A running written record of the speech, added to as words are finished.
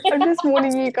I'm just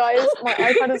warning you guys, my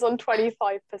iPad is on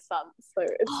 25%, so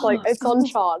it's like it's on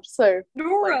charge. So like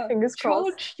Nora, fingers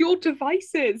crossed. charge your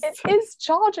devices. It is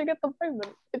charging at the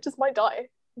moment. It just might die.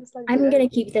 Just like, I'm gonna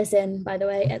keep this in, by the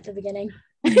way, at the beginning.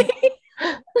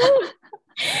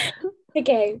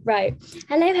 Okay, right.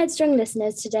 Hello, Headstrong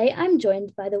listeners. Today I'm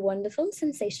joined by the wonderful,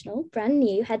 sensational, brand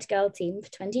new Head Girl team for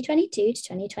 2022 to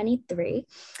 2023.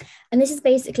 And this is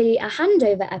basically a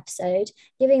handover episode,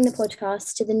 giving the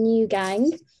podcast to the new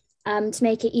gang to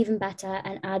make it even better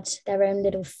and add their own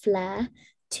little flair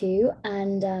to,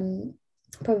 and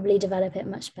probably develop it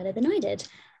much better than I did.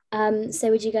 So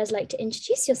would you guys like to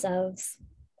introduce yourselves?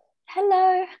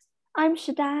 Hello, I'm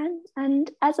Shadan,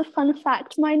 and as a fun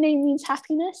fact, my name means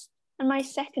happiness. And my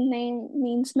second name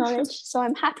means knowledge, so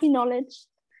I'm happy knowledge.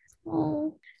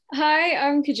 Oh. Hi,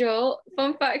 I'm Kajol.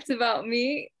 Fun fact about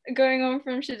me, going on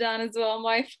from Shadan as well,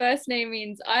 my first name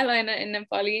means eyeliner in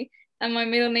Nepali, and my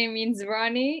middle name means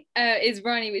Rani,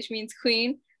 which means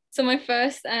queen. So my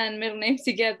first and middle name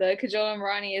together, Kajol and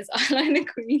Rani, is eyeliner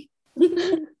queen.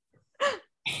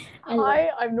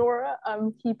 Hi, I'm Nora.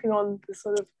 I'm keeping on the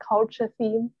sort of culture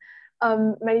theme.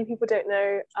 Many people don't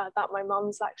know that my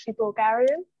mum's actually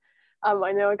Bulgarian.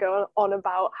 I know I go on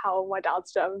about how my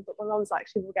dad's German, but my mum's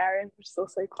actually Bulgarian, which is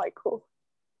also quite cool.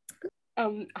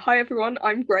 Hi everyone,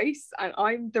 I'm Grace, and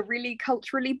I'm the really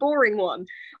culturally boring one.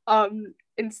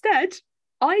 Instead,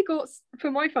 for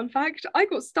my fun fact, I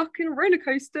got stuck in a roller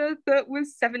coaster that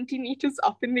was 70 meters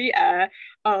up in the air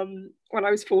when I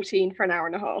was 14 for an hour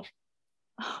and a half.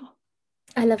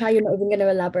 I love how you're not even going to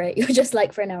elaborate. You're just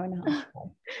like, for an hour and a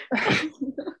half.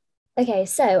 Okay,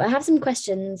 so I have some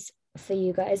questions for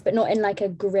you guys, but not in like a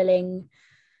grilling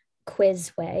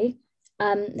quiz way.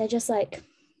 They're just like,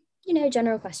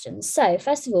 general questions. So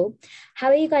first of all, how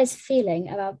are you guys feeling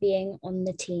about being on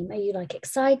the team? Are you like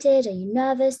excited? Are you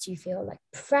nervous? Do you feel like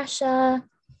pressure?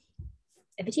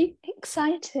 Over to you.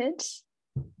 Excited,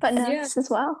 but nervous as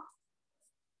well.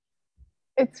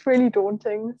 It's really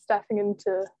daunting stepping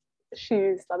into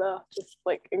shoes that are just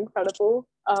like incredible,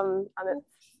 and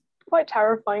it's quite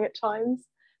terrifying at times,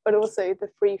 but also the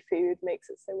free food makes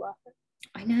it so worth it.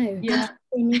 I know.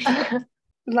 Yeah.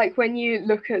 Like when you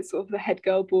look at sort of the head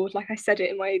girl board, like I said it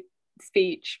in my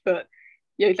speech, but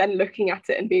then looking at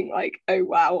it and being like, oh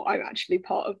wow, I'm actually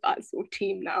part of that sort of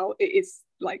team now. It is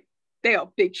like, they are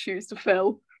big shoes to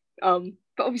fill, but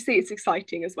obviously it's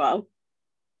exciting as well.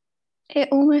 It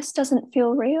almost doesn't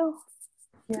feel real.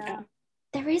 Yeah.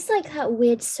 There is like that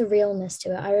weird surrealness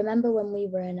to it. I remember when we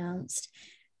were announced,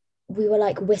 we were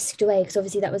like whisked away, because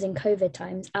obviously that was in COVID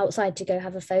times, outside to go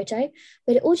have a photo,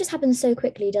 but it all just happens so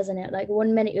quickly, doesn't it? Like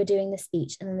one minute you're doing the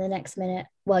speech, and then the next minute,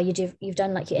 well, you've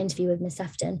done like your interview with Miss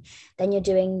Sefton, then you're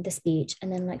doing the speech,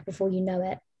 and then like before you know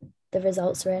it, the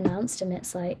results are announced and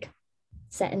it's like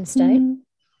set in stone.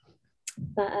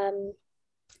 But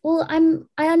well,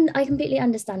 I completely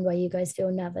understand why you guys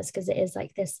feel nervous, because it is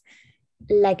like this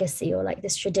legacy or like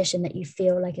this tradition that you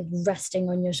feel like is resting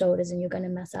on your shoulders and you're going to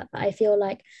mess up. But I feel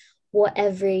like what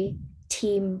every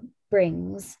team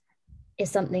brings is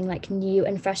something like new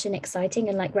and fresh and exciting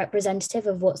and like representative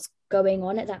of what's going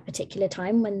on at that particular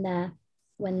time when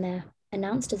they're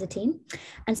announced as a team.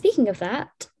 And speaking of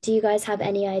that, do you guys have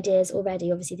any ideas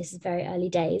already? Obviously this is very early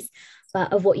days,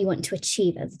 but of what you want to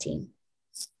achieve as a team.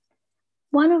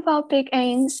 One of our big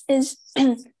aims is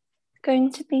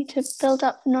going to be to build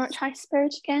up the Norwich High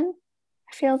spirit again.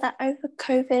 I feel that over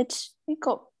COVID, it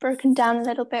got broken down a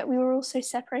little bit. We were all so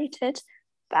separated,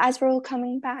 but as we're all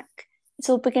coming back, it's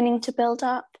all beginning to build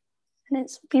up, and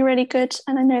it's be really good.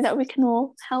 And I know that we can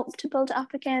all help to build it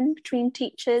up again between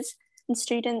teachers and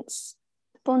students.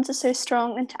 The bonds are so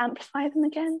strong, and to amplify them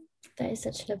again. That is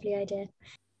such a lovely idea.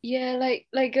 Yeah,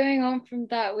 like going on from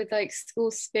that with like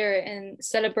school spirit and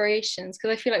celebrations,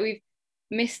 because I feel like we've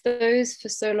missed those for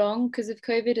so long because of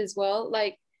COVID as well.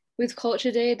 Like with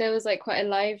Culture Day, there was like quite a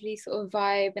lively sort of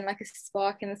vibe and like a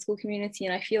spark in the school community,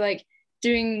 and I feel like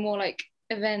doing more like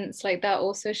events like that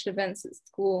or social events at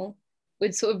school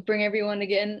would sort of bring everyone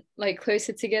again like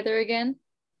closer together again.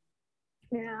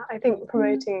 Yeah, I think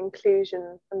promoting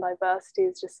inclusion and diversity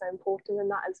is just so important in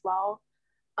that as well,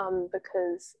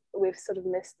 because we've sort of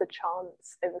missed the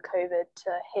chance over COVID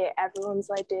to hear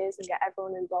everyone's ideas and get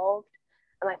everyone involved.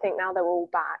 And I think now they're all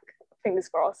back, fingers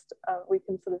crossed, we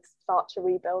can sort of start to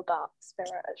rebuild that spirit,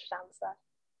 as Shan said.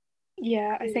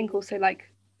 Yeah, I think also like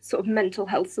sort of mental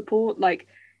health support, like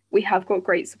we have got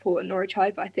great support at Norwich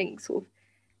High, but I think sort of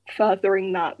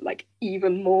furthering that like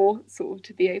even more, sort of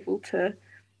to be able to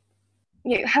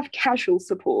have casual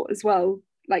support as well.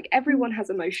 Like everyone has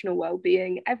emotional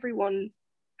well-being, everyone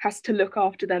has to look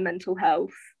after their mental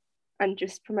health, and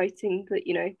just promoting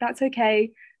that that's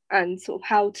okay, and sort of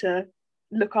how to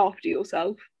look after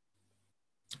yourself.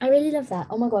 I really love that.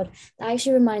 Oh my God. That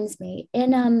actually reminds me,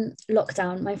 in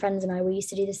lockdown, my friends and I, we used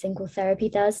to do this thing called Therapy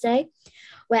Thursday,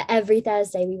 where every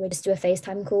Thursday we would just do a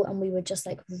FaceTime call and we would just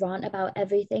like rant about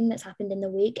everything that's happened in the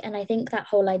week. And I think that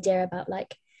whole idea about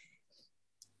like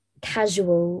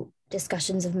casual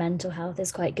discussions of mental health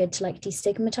is quite good to like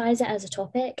destigmatize it as a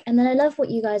topic. And then I love what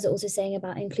you guys are also saying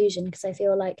about inclusion, because I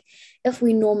feel like if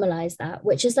we normalize that,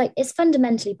 which is like, it's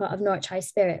fundamentally part of Norwich High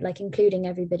spirit, like including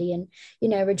everybody and, you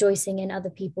know, rejoicing in other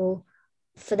people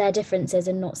for their differences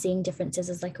and not seeing differences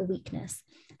as like a weakness.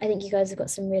 I think you guys have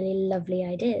got some really lovely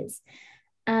ideas.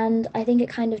 And I think it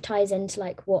kind of ties into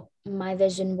like what my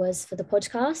vision was for the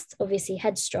podcast. Obviously,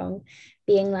 Headstrong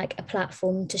being like a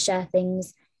platform to share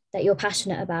things that you're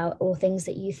passionate about or things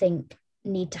that you think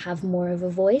need to have more of a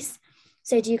voice.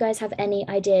 So do you guys have any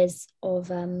ideas of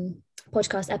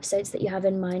podcast episodes that you have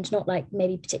in mind? Not like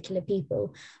maybe particular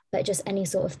people, but just any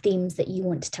sort of themes that you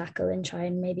want to tackle and try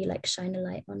and maybe like shine a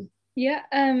light on? Yeah,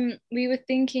 we were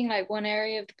thinking like one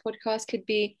area of the podcast could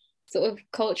be sort of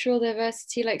cultural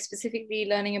diversity, like specifically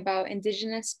learning about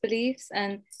Indigenous beliefs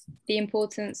and the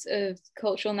importance of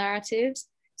cultural narratives.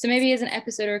 So maybe as an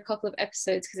episode or a couple of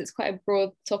episodes, because it's quite a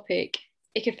broad topic,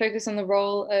 it could focus on the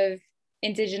role of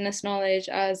Indigenous knowledge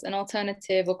as an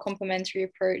alternative or complementary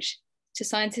approach to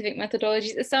scientific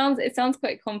methodologies. It sounds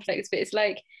quite complex, but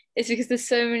it's because there's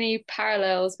so many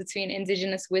parallels between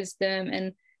Indigenous wisdom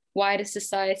and wider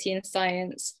society and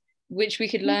science, which we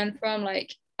could learn from,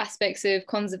 like aspects of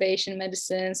conservation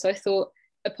medicine. So I thought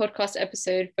a podcast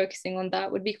episode focusing on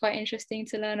that would be quite interesting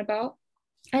to learn about.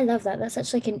 I love that. That's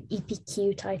such like an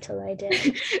EPQ title idea.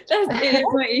 It is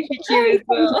my EPQ as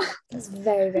well. That's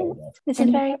very, very good. It's a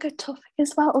very good topic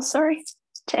as well. Sorry,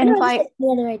 to invite the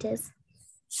other ideas.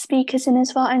 Speakers in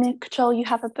as well. I know, Control, you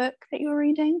have a book that you're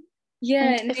reading.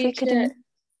 Yeah, and if we could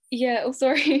yeah. Oh,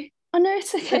 sorry. Oh no,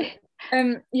 it's okay.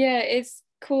 Yeah, it's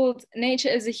called Nature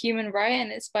as a Human Right,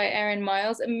 and it's by Aaron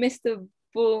Miles. And Mr.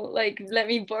 Bull like let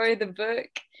me borrow the book.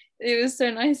 It was so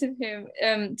nice of him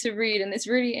to read, and it's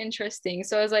really interesting.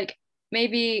 So I was like,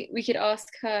 maybe we could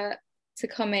ask her to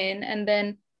come in. And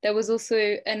then there was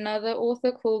also another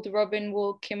author called Robin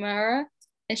Wall Kimura,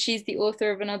 and she's the author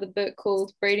of another book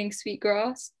called Braiding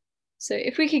Sweetgrass. So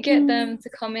if we could get them to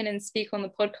come in and speak on the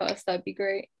podcast, that'd be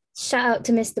great. Shout out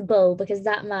to Mr. Bull, because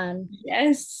that man,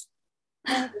 yes,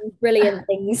 brilliant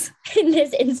things in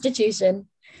this institution.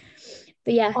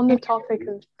 But yeah, on the topic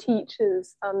of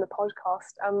teachers and the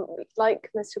podcast, like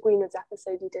Mr. Greenwood's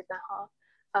episode you did now,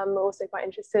 we're also quite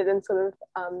interested in sort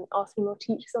of asking more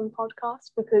teachers on the podcast,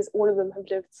 because all of them have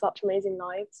lived such amazing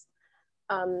lives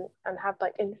and have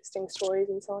like interesting stories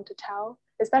and so on to tell,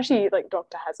 especially like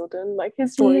Dr. Heselden, like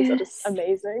his stories are just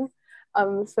amazing.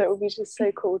 So it would be just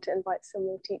so cool to invite some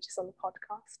more teachers on the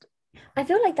podcast. I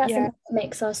feel like that's something that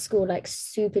makes our school like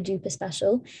super duper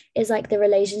special, is like the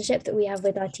relationship that we have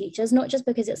with our teachers, not just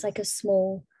because it's like a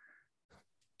small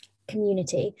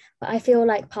community, but I feel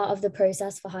like part of the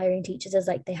process for hiring teachers is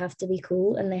like they have to be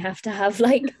cool and they have to have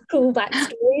like cool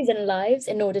backstories and lives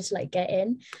in order to like get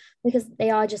in, because they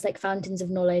are just like fountains of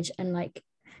knowledge and like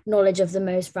knowledge of the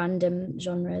most random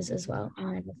genres as well. And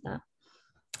I love that.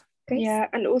 Grace? Yeah,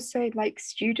 and also like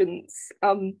students,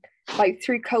 like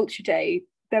through Culture Day,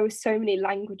 there were so many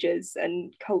languages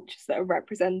and cultures that are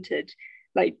represented.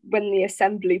 Like when the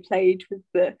assembly played with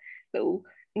the little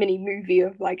mini movie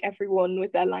of like everyone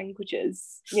with their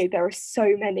languages, you know, there are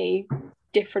so many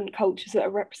different cultures that are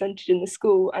represented in the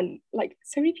school, and like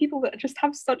so many people that just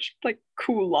have such like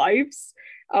cool lives.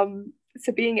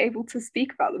 So being able to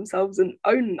speak about themselves and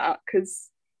own that, because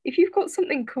if you've got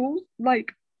something cool,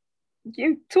 like,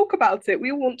 you talk about it,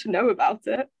 we all want to know about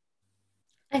it.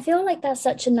 I feel like that's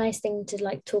such a nice thing to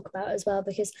like talk about as well,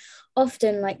 because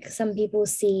often like some people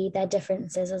see their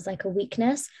differences as like a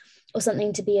weakness or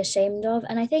something to be ashamed of.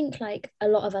 And I think like a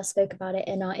lot of us spoke about it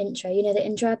in our intro, you know, the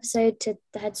intro episode to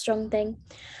the Headstrong thing,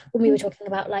 when we were talking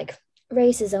about like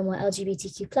racism or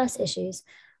LGBTQ plus issues.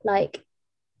 Like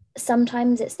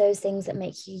sometimes it's those things that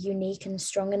make you unique and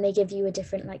strong, and they give you a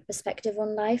different like perspective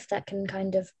on life that can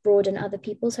kind of broaden other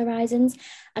people's horizons.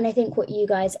 And I think what you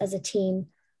guys as a team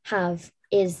have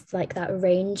is like that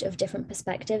range of different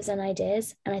perspectives and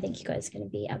ideas, and I think you guys are going to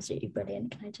be absolutely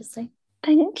brilliant, can I just say.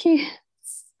 Thank you.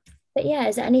 But yeah,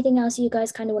 is there anything else you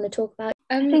guys kind of want to talk about?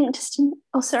 I think just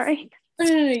sorry. No,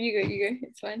 you go,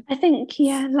 it's fine. I think,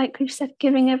 yeah, like we've said,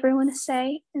 giving everyone a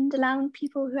say and allowing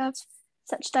people who have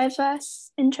such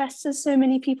diverse interests as so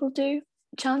many people do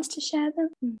a chance to share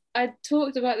them. I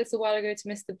talked about this a while ago to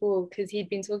Mr. Ball, because he'd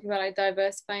been talking about like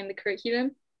diversifying the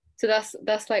curriculum. So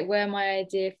that's like where my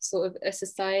idea for sort of a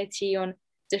society on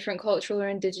different cultural or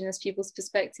indigenous people's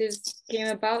perspectives came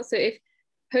about. So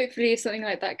hopefully if something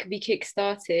like that could be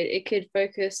kickstarted, it could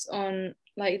focus on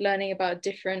like learning about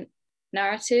different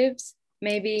narratives,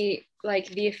 maybe like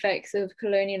the effects of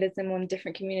colonialism on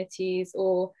different communities,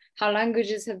 or how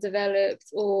languages have developed,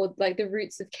 or like the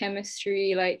roots of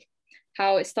chemistry, like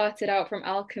how it started out from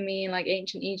alchemy in like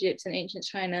ancient Egypt and ancient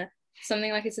China,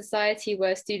 something like a society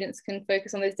where students can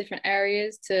focus on those different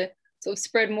areas to sort of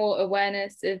spread more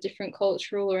awareness of different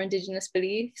cultural or indigenous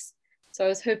beliefs. So I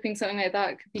was hoping something like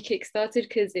that could be kickstarted,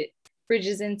 because it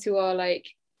bridges into our like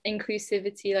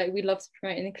inclusivity. Like we love to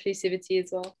promote inclusivity as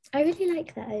well. I really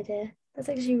like that idea. That's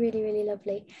actually really, really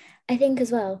lovely. I think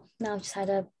as well, now I've just had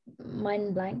a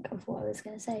mind blank of what I was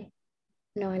going to say.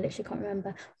 No, I literally can't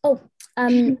remember. Oh,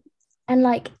 and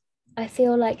like, I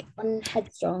feel like on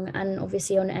Headstrong and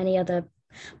obviously on any other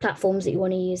platforms that you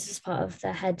want to use as part of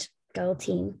the Head Girl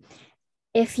team,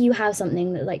 if you have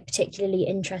something that like particularly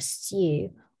interests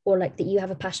you, or like that you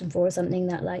have a passion for, or something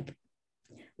that like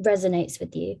resonates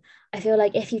with you, I feel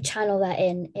like if you channel that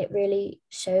in, it really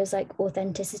shows like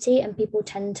authenticity, and people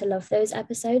tend to love those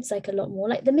episodes like a lot more.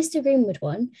 Like the Mr. Greenwood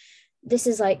one, this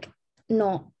is like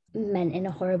not meant in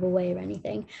a horrible way or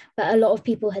anything, but a lot of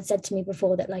people had said to me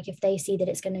before that like if they see that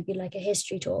it's going to be like a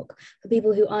history talk, for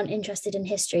people who aren't interested in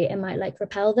history, it might like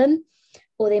repel them,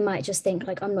 or they might just think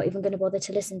like I'm not even going to bother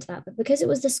to listen to that. But because it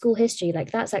was the school history,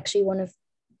 like that's actually one of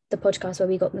the podcasts where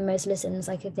we got the most listens.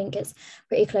 Like I think it's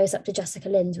pretty close up to Jessica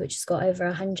Lynn's, which has got over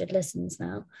 100 listens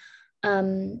now.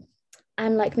 And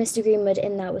like Mr. Greenwood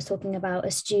in that was talking about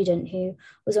a student who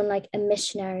was on like a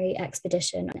missionary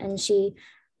expedition, and she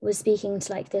was speaking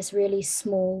to like this really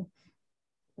small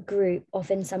group off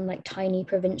in some like tiny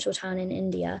provincial town in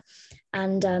India,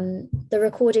 and the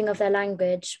recording of their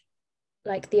language,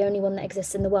 like the only one that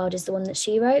exists in the world, is the one that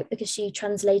she wrote, because she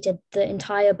translated the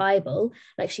entire Bible.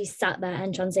 Like she sat there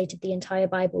and translated the entire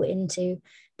Bible into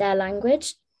their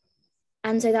language,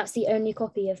 and so that's the only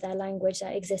copy of their language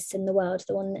that exists in the world,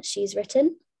 the one that she's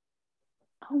written.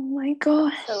 Oh my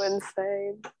gosh, So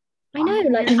insane. I know,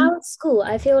 like our school,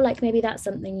 I feel like maybe that's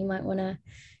something you might want to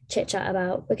chit chat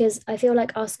about, because I feel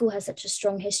like our school has such a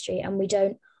strong history and we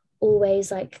don't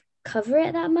always like cover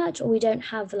it that much, or we don't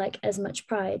have like as much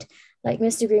pride. Like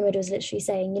Mr. Greenwood was literally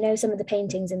saying, you know, some of the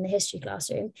paintings in the history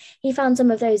classroom, he found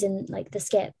some of those in like the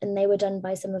skip, and they were done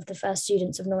by some of the first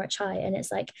students of Norwich High. And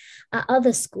it's like at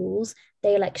other schools,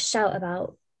 they like shout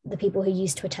about the people who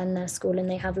used to attend their school, and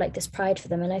they have like this pride for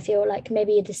them. And I feel like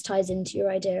maybe this ties into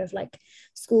your idea of like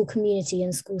school community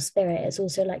and school spirit. It's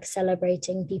also like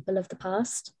celebrating people of the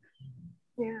past.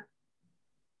 Yeah.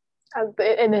 And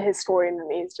the inner historian in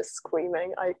me is just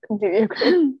screaming. I completely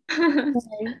agree. I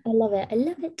love it. I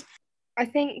love it. I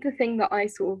think the thing that I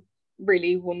sort of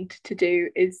really want to do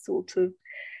is sort of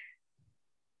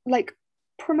like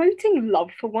promoting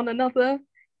love for one another.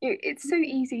 It's so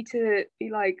easy to be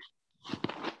like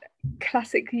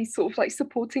classically sort of like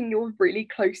supporting your really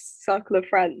close circle of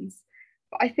friends,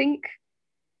 but I think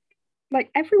like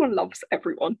everyone loves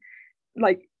everyone.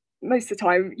 Like most of the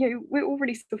time, you know, we're all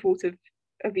really supportive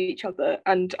of each other,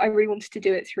 and I really wanted to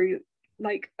do it through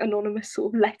like anonymous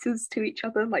sort of letters to each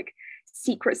other, like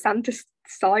Secret Santa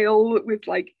style, with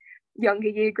like younger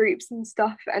year groups and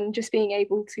stuff, and just being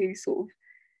able to sort of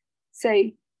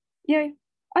say, you know,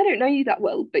 I don't know you that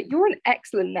well, but you're an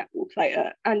excellent netball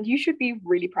player and you should be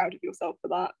really proud of yourself for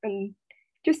that. And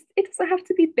just, it doesn't have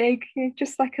to be big, you know,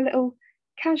 just like a little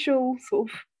casual sort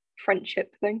of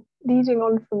friendship thing. Leading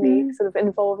on from me, sort of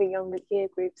involving younger year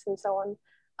groups and so on,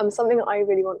 something that I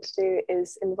really want to do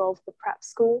is involve the prep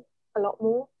school a lot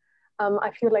more.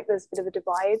 I feel like there's a bit of a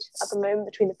divide at the moment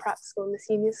between the prep school and the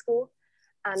senior school.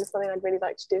 And something I'd really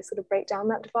like to do is sort of break down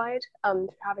that divide, through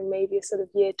having maybe a sort of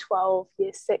year 12, year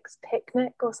 6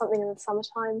 picnic or something in the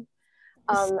summertime.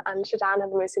 And Shadan had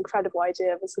the most incredible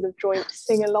idea of a sort of joint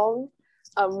sing along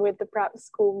with the prep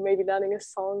school, maybe learning a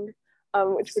song,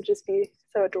 which would just be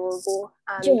so adorable.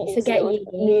 And Do not forget you.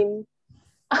 Mean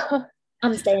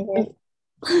I'm staying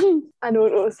here. And it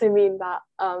would also mean that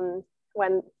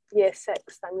when year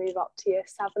 6 then move up to year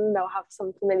 7, they'll have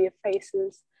some familiar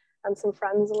faces and some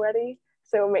friends already.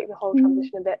 So it'll make the whole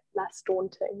transition a bit less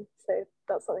daunting. So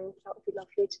that's something that would be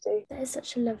lovely to do. That is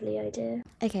such a lovely idea.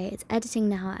 Okay, it's editing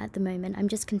now at the moment. I'm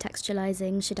just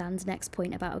contextualising Shadan's next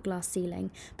point about a glass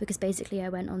ceiling, because basically I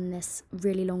went on this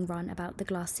really long run about the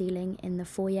glass ceiling in the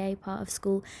foyer part of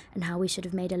school and how we should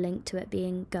have made a link to it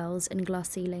being girls and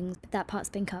glass ceilings. But that part's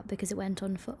been cut because it went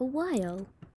on for a while.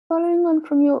 Following on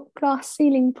from your glass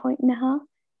ceiling point, Neha,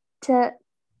 to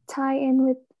tie in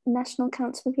with National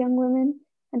Council of Young Women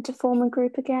and to form a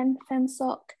group again,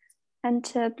 FemSoc, and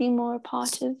to be more a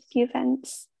part of the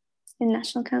events in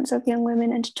National Council of Young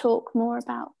Women and to talk more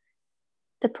about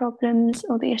the problems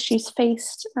or the issues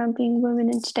faced being women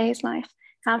in today's life,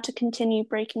 how to continue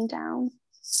breaking down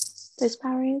those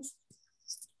barriers.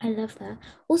 I love that.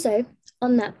 Also,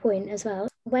 on that point as well,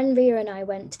 when Ria and I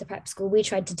went to the prep school, we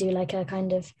tried to do like a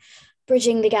kind of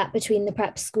bridging the gap between the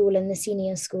prep school and the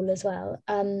senior school as well.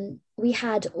 We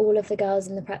had all of the girls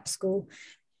in the prep school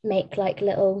make like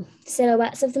little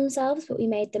silhouettes of themselves, but we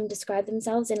made them describe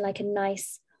themselves in like a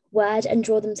nice word and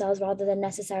draw themselves rather than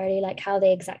necessarily like how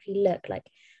they exactly look, like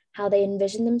how they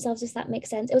envision themselves, if that makes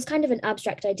sense. It was kind of an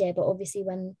abstract idea, but obviously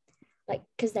when like,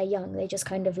 because they're young, they just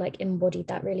kind of like embodied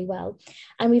that really well.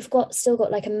 And we've still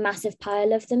got like a massive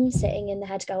pile of them sitting in the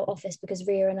head girl office because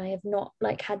Ria and I have not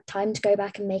like had time to go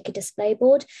back and make a display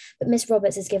board, but Miss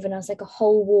Roberts has given us like a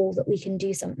whole wall that we can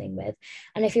do something with.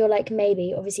 And I feel like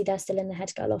maybe, obviously they're still in the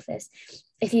head girl office,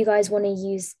 if you guys want to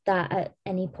use that at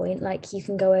any point, like you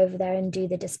can go over there and do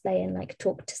the display and like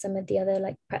talk to some of the other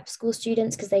like prep school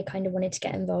students, because they kind of wanted to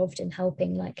get involved in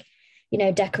helping like, you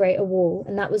know, decorate a wall,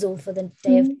 and that was all for the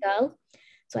Day of the Girl.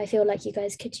 So I feel like you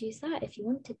guys could use that if you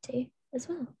wanted to as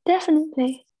well.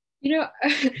 Definitely. You know,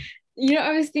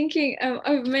 I was thinking,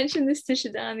 I mentioned this to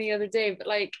Shadan the other day, but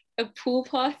like a pool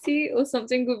party or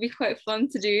something would be quite fun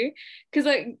to do. Because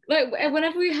like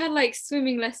whenever we had like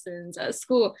swimming lessons at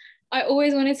school, I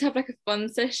always wanted to have like a fun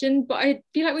session, but I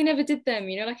feel like we never did them,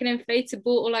 you know, like an inflatable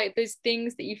or like those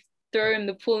things that you throw in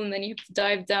the pool and then you have to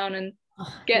dive down and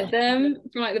get them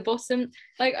from like the bottom.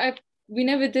 Like we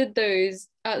never did those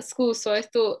at school, so I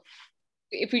thought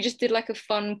if we just did like a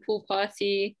fun pool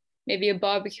party, maybe a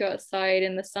barbecue outside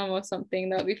in the summer or something,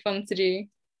 that would be fun to do.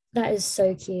 That is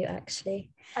so cute,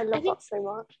 actually. I love that so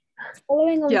much.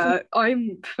 Following on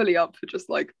I'm fully up for just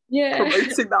like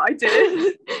promoting that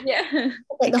idea.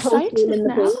 like the whole pool in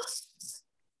the pool,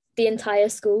 the entire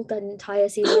school, the entire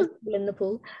senior school in the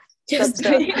pool. Just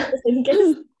I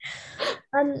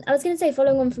was going to say,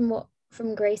 following on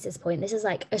from Grace's point, this is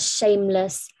like a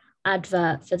shameless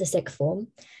advert for the sixth form.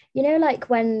 You know, like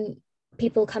when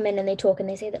people come in and they talk and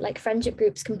they say that like friendship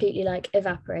groups completely like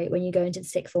evaporate when you go into the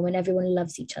sixth form and everyone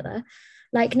loves each other.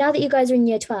 Like now that you guys are in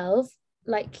year 12,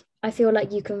 like I feel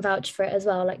like you can vouch for it as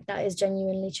well. Like that is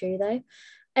genuinely true though.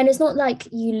 And it's not like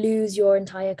you lose your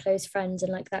entire close friends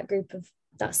and like that group of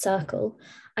that circle.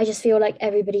 I just feel like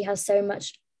everybody has so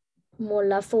much more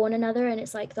love for one another, and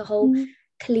it's like the whole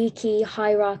cliquey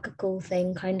hierarchical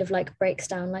thing kind of like breaks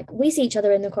down. Like we see each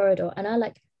other in the corridor and I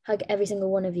like hug every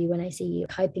single one of you when I see you,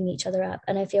 hyping each other up.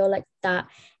 And I feel like that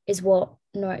is what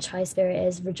Norwich High Spirit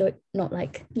is. Not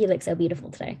like you look so beautiful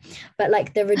today, but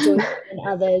like the rejoicing in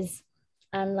others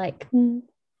and like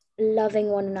loving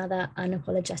one another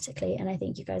unapologetically. And I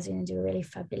think you guys are going to do a really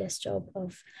fabulous job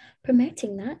of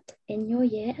promoting that in your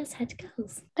year as head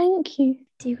girls. Thank you.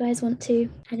 Do you guys want to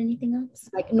add anything else?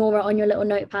 Like Nora, on your little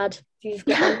notepad, you've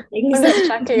got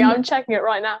I'm checking it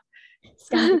right now.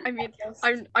 I mean,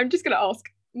 I'm just gonna ask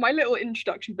my little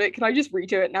introduction bit. Can I just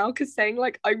redo it now? Because saying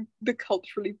like I'm the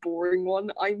culturally boring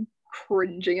one, I'm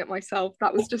cringing at myself.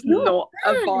 That was just not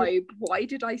a vibe. Why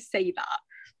did I say that?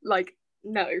 Like,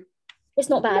 no. It's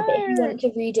not bad, but if you want to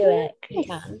redo it, you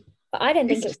can. But I don't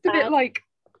think it's a bad. bit like.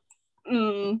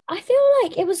 I feel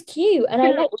like it was cute, and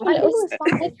I liked it was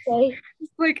fun. So.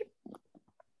 It's like,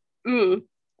 I don't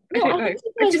know.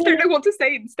 I just don't know what to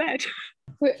say instead.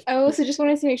 I also just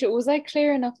wanted to make sure, was I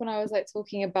clear enough when I was like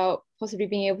talking about possibly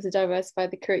being able to diversify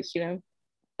the curriculum?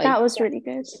 Like, that was really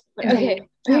good. Okay,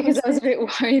 because I was a bit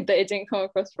worried that it didn't come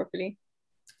across properly.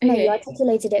 No, you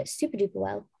articulated it super duper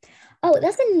well. Oh,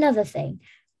 that's another thing.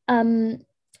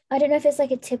 I don't know if it's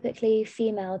like a typically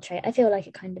female trait. I feel like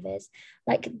it kind of is.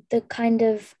 Like the kind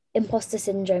of imposter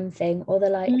syndrome thing, or the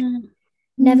like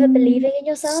never believing in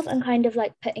yourself and kind of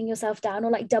like putting yourself down,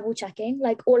 or like double checking.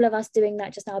 Like all of us doing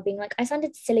that just now, being like, I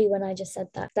sounded silly when I just said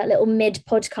that little mid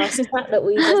podcast that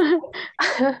we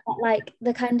just like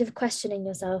the kind of questioning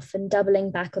yourself and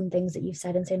doubling back on things that you've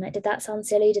said and saying like, did that sound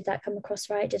silly? Did that come across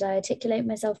right? Did I articulate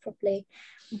myself properly?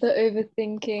 The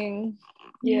overthinking.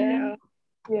 Yeah.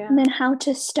 And then how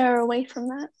to stir away from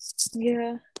that.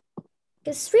 Yeah.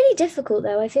 It's really difficult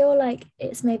though. I feel like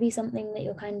it's maybe something that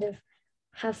you'll kind of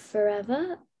have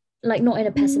forever, like not in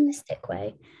a pessimistic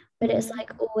way, but it's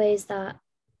like always that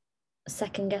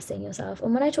second guessing yourself.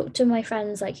 And when I talk to my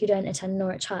friends like who don't attend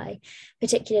Norwich High,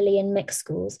 particularly in mixed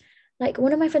schools, like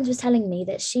one of my friends was telling me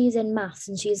that she's in maths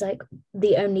and she's like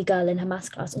the only girl in her maths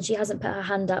class and she hasn't put her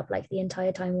hand up like the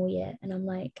entire time all year. And I'm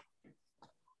like,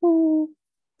 oh,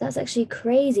 that's actually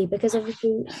crazy, because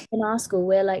obviously in our school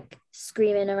we're like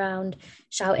screaming around,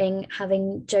 shouting,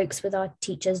 having jokes with our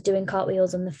teachers, doing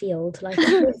cartwheels on the field, like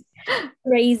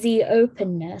crazy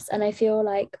openness. And I feel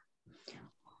like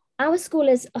our school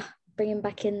is bringing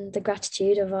back in the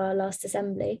gratitude of our last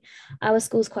assembly. Our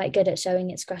school's quite good at showing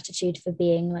its gratitude for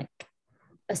being like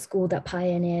a school that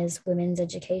pioneers women's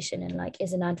education and like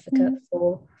is an advocate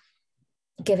for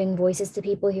giving voices to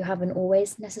people who haven't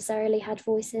always necessarily had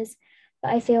voices.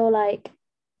 But I feel like,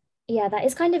 yeah, that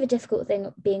is kind of a difficult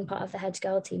thing being part of the head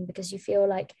girl team, because you feel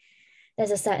like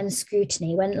there's a certain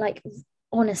scrutiny when, like,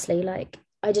 honestly, like,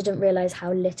 I didn't realize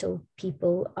how little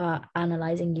people are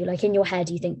analyzing you. Like, in your head,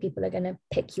 you think people are going to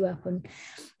pick you up and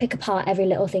pick apart every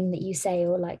little thing that you say,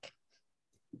 or like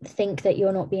think that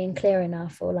you're not being clear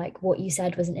enough, or like what you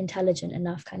said wasn't intelligent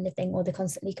enough, kind of thing, or they're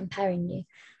constantly comparing you.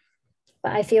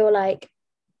 But I feel like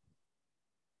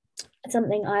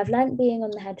something I've learned being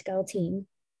on the head girl team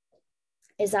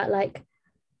is that, like,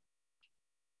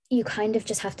 you kind of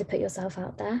just have to put yourself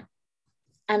out there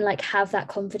and like have that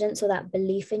confidence or that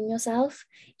belief in yourself.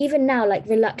 Even now, like,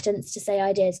 reluctance to say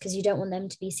ideas because you don't want them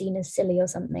to be seen as silly or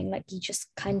something. Like, you just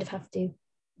kind of have to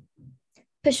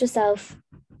push yourself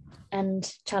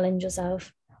and challenge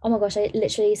yourself. Oh my gosh, I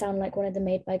literally sound like one of the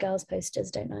Made by Girls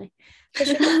posters, don't I? Push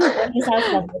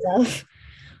yourself, love yourself.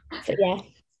 But yeah,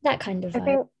 that kind of vibe. I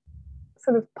think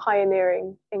sort of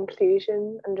pioneering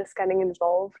inclusion and just getting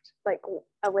involved, like,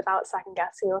 without second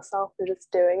guessing yourself and just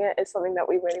doing it, is something that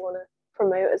we really want to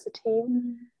promote as a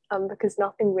team. Because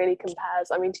nothing really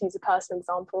compares. I mean, to use a personal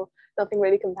example, nothing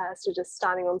really compares to just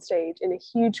standing on stage in a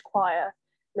huge choir,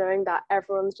 knowing that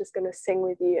everyone's just going to sing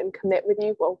with you and commit with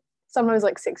you. Well, sometimes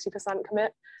like 60%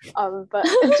 commit, but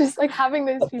it's just like having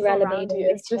those people around you,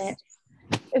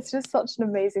 it's just such an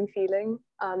amazing feeling.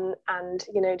 And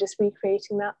you know, just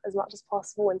recreating that as much as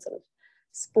possible in sort of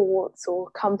sports or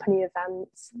company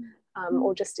events,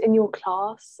 or just in your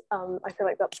class. I feel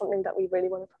like that's something that we really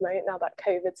want to promote now that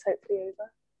COVID's hopefully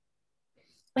over.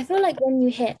 I feel like when you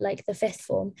hit like the fifth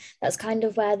form, that's kind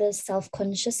of where the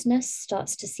self-consciousness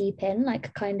starts to seep in,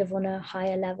 like kind of on a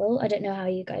higher level. I don't know how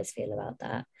you guys feel about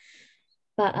that,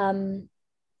 but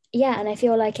yeah, and I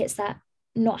feel like it's that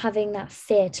not having that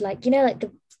fear to, like, you know, like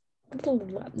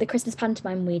the Christmas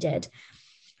pantomime we did,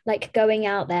 like going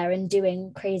out there and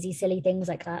doing crazy silly things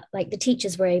like that, like the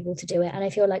teachers were able to do it. And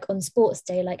I feel like on sports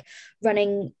day, like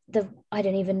running the, I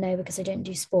don't even know because I don't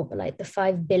do sport, but like the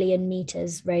 5 billion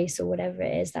meters race or whatever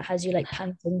it is that has you like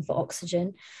panting for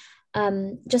oxygen,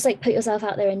 just like put yourself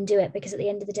out there and do it, because at the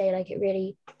end of the day, like, it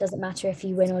really doesn't matter if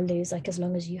you win or lose, like as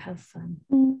long as you have fun.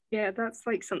 Yeah, that's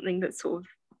like something that sort of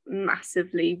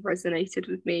massively resonated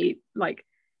with me, like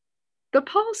the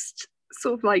past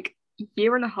sort of like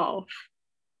year and a half.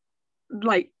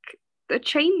 Like the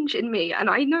change in me, and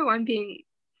I know I'm being,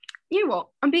 you know what,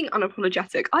 I'm being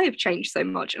unapologetic. I have changed so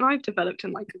much and I've developed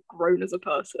and like grown as a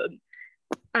person,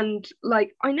 and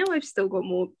like I know I've still got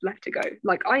more left to go.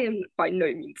 Like, I am by no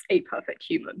means a perfect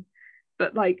human,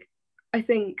 but like I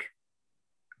think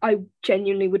I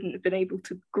genuinely wouldn't have been able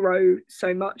to grow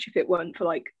so much if it weren't for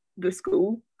like the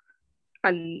school.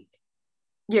 And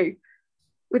you know,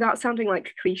 without sounding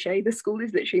like cliche, the school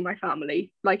is literally my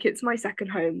family. Like, it's my second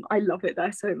home. I love it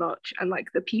there so much. And like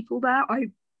the people there, I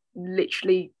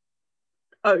literally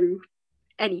owe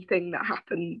anything that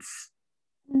happens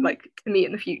like to me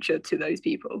in the future to those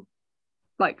people.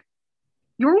 Like,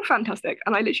 you're all fantastic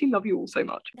and I literally love you all so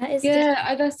much. That is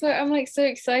that's why I'm like so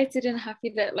excited and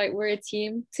happy that like we're a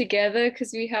team together,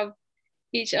 because we have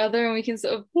each other and we can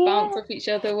sort of bounce off each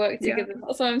other, work together.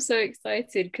 That's why I'm so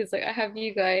excited, because like I have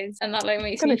you guys, and that like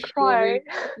makes me cry.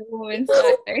 Warm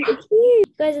inside. You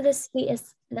guys are the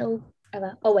sweetest little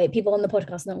ever. Oh wait, people on the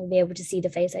podcast not will be able to see the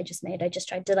face I just made. I just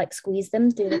tried to like squeeze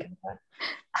them through the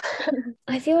camera.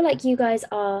 I feel like you guys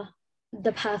are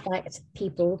the perfect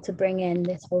people to bring in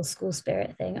this whole school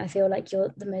spirit thing. I feel like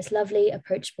you're the most lovely,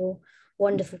 approachable,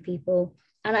 wonderful people.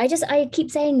 And I keep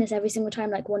saying this every single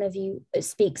time, like one of you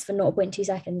speaks for 0.2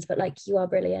 seconds, but like you are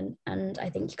brilliant. And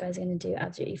I think you guys are going to do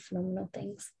absolutely phenomenal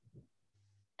things.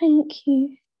 Thank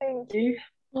you. Thank you.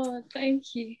 Oh, thank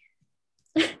you.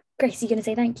 Grace, you going to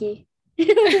say thank you?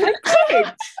 I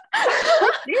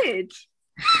did.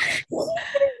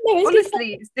 No,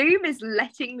 honestly, Zoom is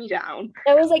letting me down.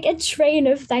 There was like a train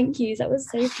of thank yous. That was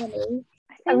so funny.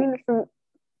 I mean, no,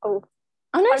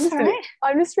 I'm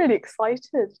just really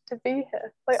excited to be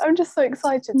here. Like, I'm just so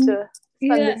excited to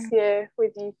spend this year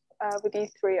with you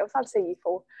three. I was about to say you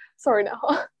four. Sorry now.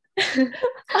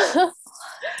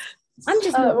 I'm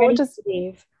just not ready to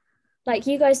leave. Like,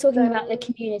 you guys talking about the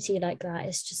community like that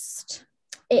is just,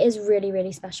 it is really,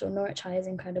 really special. Norwich High is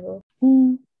incredible.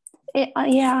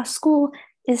 Our school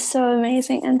is so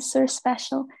amazing and so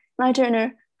special. And I don't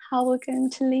know how we're going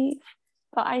to leave,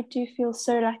 but I do feel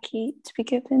so lucky to be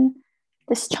given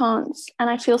this chance, and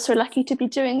I feel so lucky to be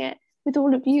doing it with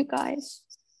all of you guys.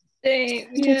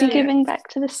 Same, To be giving back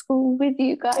to the school with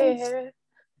you guys.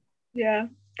 Yeah,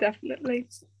 definitely.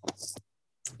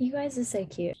 You guys are so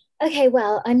cute. Okay,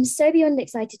 well, I'm so beyond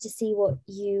excited to see what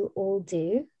you all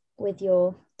do with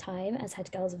your time as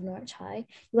head girls of Norwich High.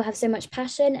 You will have so much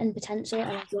passion and potential,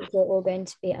 and I think you're all going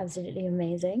to be absolutely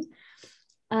amazing.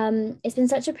 It's been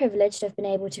such a privilege to have been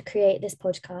able to create this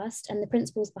podcast, and the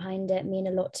principles behind it mean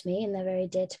a lot to me and they're very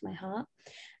dear to my heart.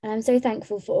 And I'm so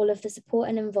thankful for all of the support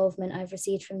and involvement I've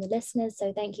received from the listeners.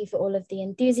 So thank you for all of the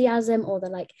enthusiasm, or the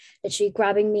like literally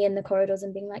grabbing me in the corridors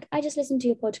and being like, I just listened to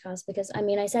your podcast. Because I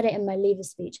mean, I said it in my leaver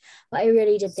speech, but I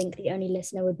really did think the only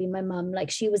listener would be my mum. Like,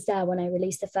 she was there when I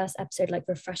released the first episode, like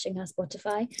refreshing her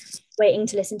Spotify, waiting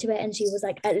to listen to it. And she was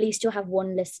like, at least you'll have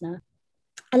one listener.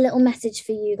 A little message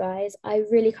for you guys. I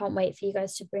really can't wait for you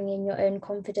guys to bring in your own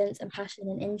confidence and passion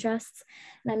and interests.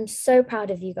 And I'm so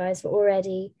proud of you guys for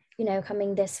already, you know,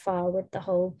 coming this far with the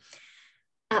whole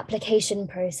application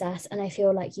process. And I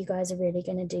feel like you guys are really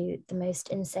going to do the most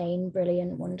insane,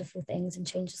 brilliant, wonderful things and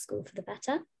change the school for the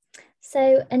better.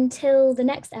 So until the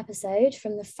next episode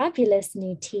from the fabulous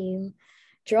new team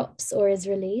drops or is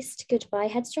released, goodbye,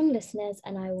 Headstrong listeners,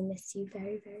 and I will miss you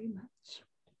very, very much.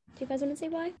 Do you guys want to say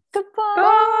bye? Goodbye.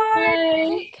 Bye.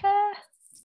 Take care.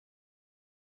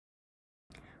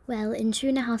 Well, in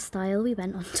true Nahal style, we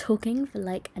went on talking for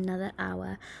like another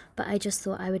hour, but I just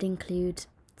thought I would include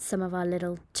some of our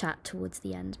little chat towards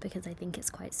the end because I think it's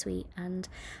quite sweet and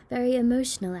very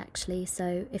emotional actually.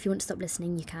 So if you want to stop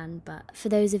listening, you can. But for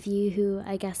those of you who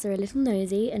I guess are a little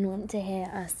nosy and want to hear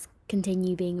us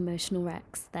continue being emotional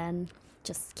wrecks, then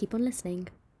just keep on listening.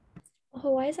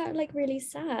 Oh, why is that like really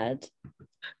sad?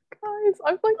 Guys,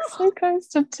 I'm like so close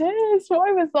to tears.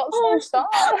 Why was that so sad?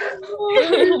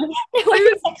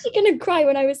 I was actually going to cry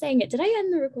when I was saying it. Did I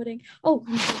end the recording? Oh,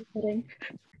 I'm still recording.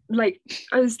 Like,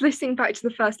 I was listening back to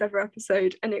the first ever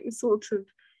episode, and it was sort of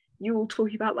you all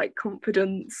talking about like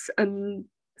confidence and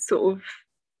sort of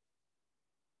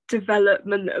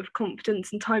development of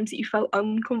confidence and times that you felt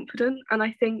unconfident. And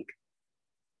I think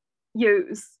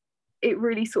it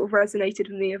really sort of resonated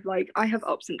with me of like, I have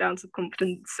ups and downs of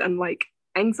confidence and like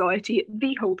anxiety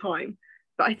the whole time,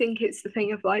 but I think it's the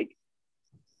thing of like,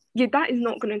 that is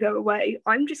not going to go away.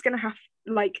 I'm just going to have,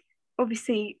 like,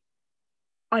 obviously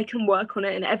I can work on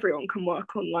it and everyone can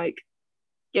work on like,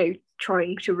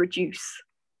 trying to reduce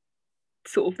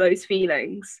sort of those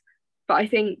feelings. But I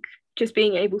think just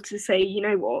being able to say, you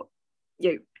know what,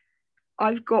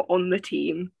 I've got on the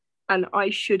team and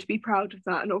I should be proud of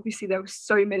that. And obviously there were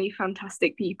so many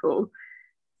fantastic people,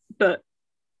 but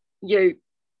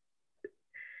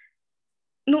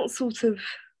not sort of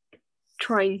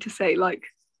trying to say like,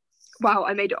 wow,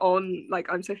 I made it on, like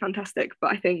I'm so fantastic,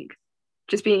 but I think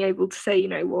just being able to say, you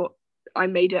know what, I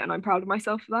made it and I'm proud of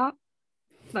myself for that.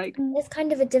 Like, it's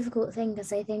kind of a difficult thing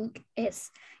because I think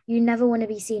you never want to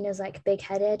be seen as like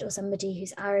big-headed or somebody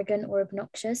who's arrogant or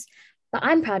obnoxious, but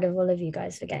I'm proud of all of you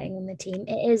guys for getting on the team.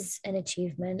 It is an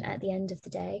achievement at the end of the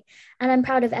day, and I'm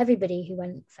proud of everybody who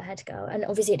went for head girl. And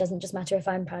obviously it doesn't just matter if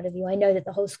I'm proud of you. I know that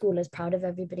the whole school is proud of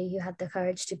everybody who had the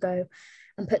courage to go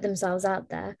and put themselves out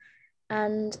there.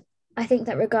 And I think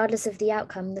that regardless of the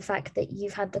outcome, the fact that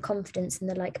you've had the confidence and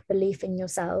the like belief in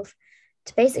yourself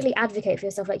to basically advocate for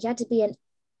yourself, like you had to be an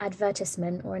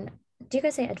advertisement or do you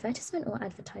guys say advertisement or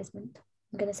advertisement?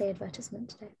 I'm going to say advertisement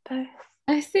today. Both.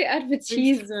 I say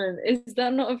advertisement. Is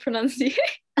that not a pronunciation?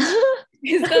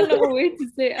 Is that not a way to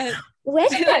say it? Where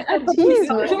did that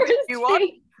advertisement? You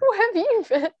want? Where have you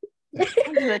been?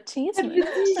 Advertisement.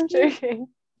 I'm joking.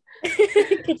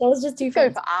 Because I was just too Go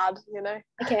fancy. for ad, you know.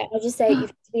 Okay, I'll just say you have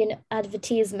to be an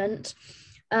advertisement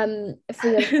for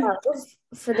yourself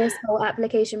for this whole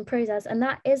application process, and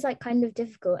that is like kind of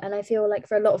difficult. And I feel like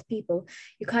for a lot of people,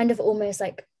 you kind of almost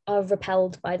like are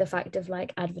repelled by the fact of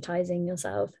like advertising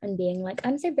yourself and being like,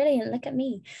 I'm so brilliant, look at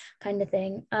me, kind of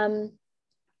thing.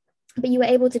 But you were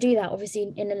able to do that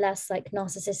obviously in a less like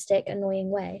narcissistic, annoying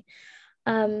way,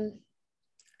 and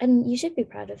you should be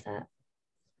proud of that.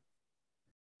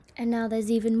 And now there's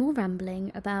even more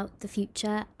rambling about the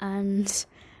future and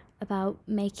about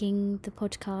making the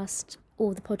podcast,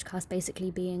 or the podcast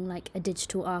basically being like a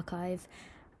digital archive.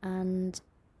 And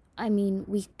I mean,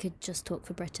 we could just talk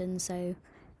for Britain, so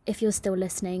if you're still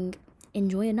listening,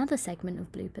 enjoy another segment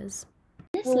of bloopers.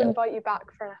 We'll invite you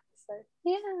back for an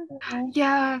episode.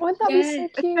 Yeah, Wouldn't that be so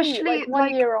cute? especially like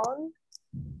 1 year on.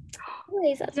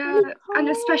 Always, that's yeah, really and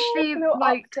Oh, especially a little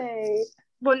like update.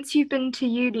 once you've been to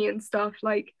uni and stuff,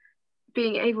 like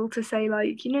being able to say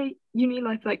like, uni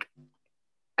life, like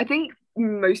I think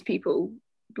most people,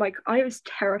 like I was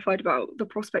terrified about the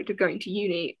prospect of going to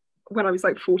uni when I was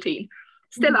like 14,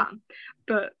 still am,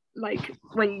 but like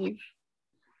when you've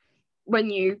when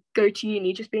you go to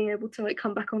uni, just being able to like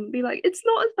come back on and be like, it's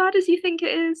not as bad as you think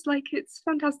it is, like it's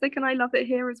fantastic and I love it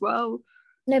here as well.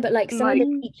 No, but like some of Like,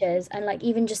 the teachers and like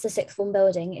even just the sixth form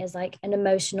building is like an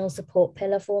emotional support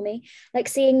pillar for me. Like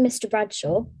seeing Mr.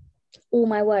 Bradshaw, all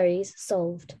my worries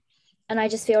solved. And I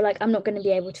just feel like I'm not going to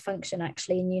be able to function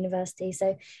actually in university.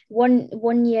 So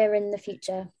one year in the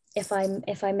future, if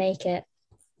I make it,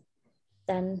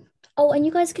 then and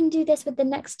you guys can do this with the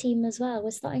next team as well.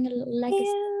 We're starting a little legacy.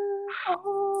 Yeah.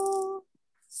 Oh.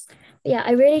 Yeah,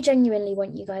 I really genuinely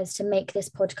want you guys to make this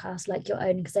podcast like your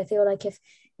own, because I feel like if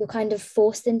you're kind of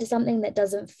forced into something that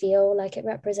doesn't feel like it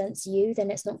represents you,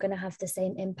 then it's not going to have the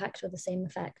same impact or the same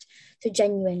effect. So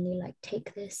genuinely like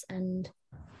take this. And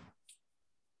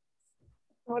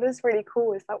what is really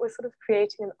cool is that we're sort of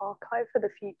creating an archive for the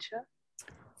future.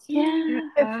 Yeah.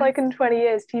 It's like in 20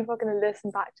 years, people are going to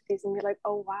listen back to these and be like,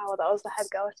 oh, wow, that was the head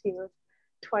girl team of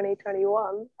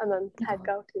 2021 and then head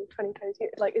girl team 2022.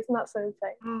 Like, isn't that so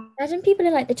insane? Imagine people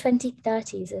in like the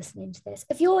 2030s listening to this.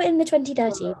 If you're in the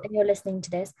 2030s and you're listening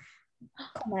to this,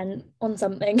 comment on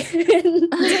something. Hello,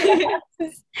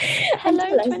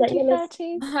 tell us that you're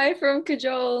 2030s. Hi from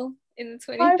Kajol in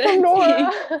the Hi 2030s. from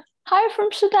Nora. Hi from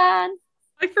Sudan.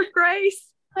 Hi for Grace.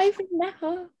 Hi from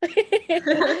Neha.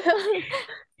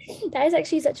 That is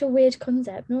actually such a weird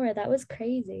concept, Nora. That was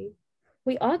crazy.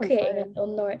 We are creating a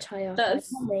little Norwich High archive,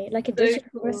 That's aren't we? Like a so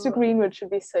digital. cool. Mr. Greenwood should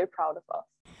be so proud of us.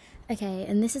 Okay,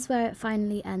 and this is where it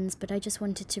finally ends, but I just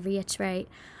wanted to reiterate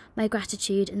my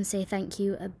gratitude and say thank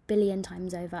you a billion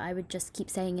times over. I would just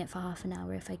keep saying it for half an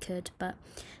hour if I could, but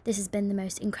this has been the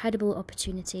most incredible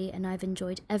opportunity and I've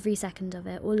enjoyed every second of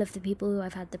it. All of the people who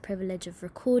I've had the privilege of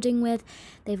recording with,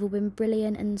 they've all been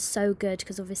brilliant and so good,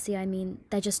 because obviously, I mean,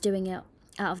 they're just doing it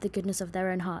out of the goodness of their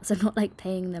own hearts. I'm not like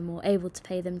paying them or able to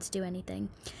pay them to do anything.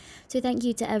 So thank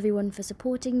you to everyone for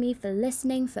supporting me, for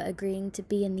listening, for agreeing to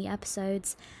be in the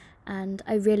episodes. And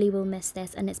I really will miss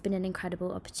this, and it's been an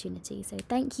incredible opportunity. So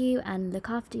thank you and look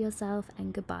after yourself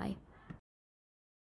and goodbye.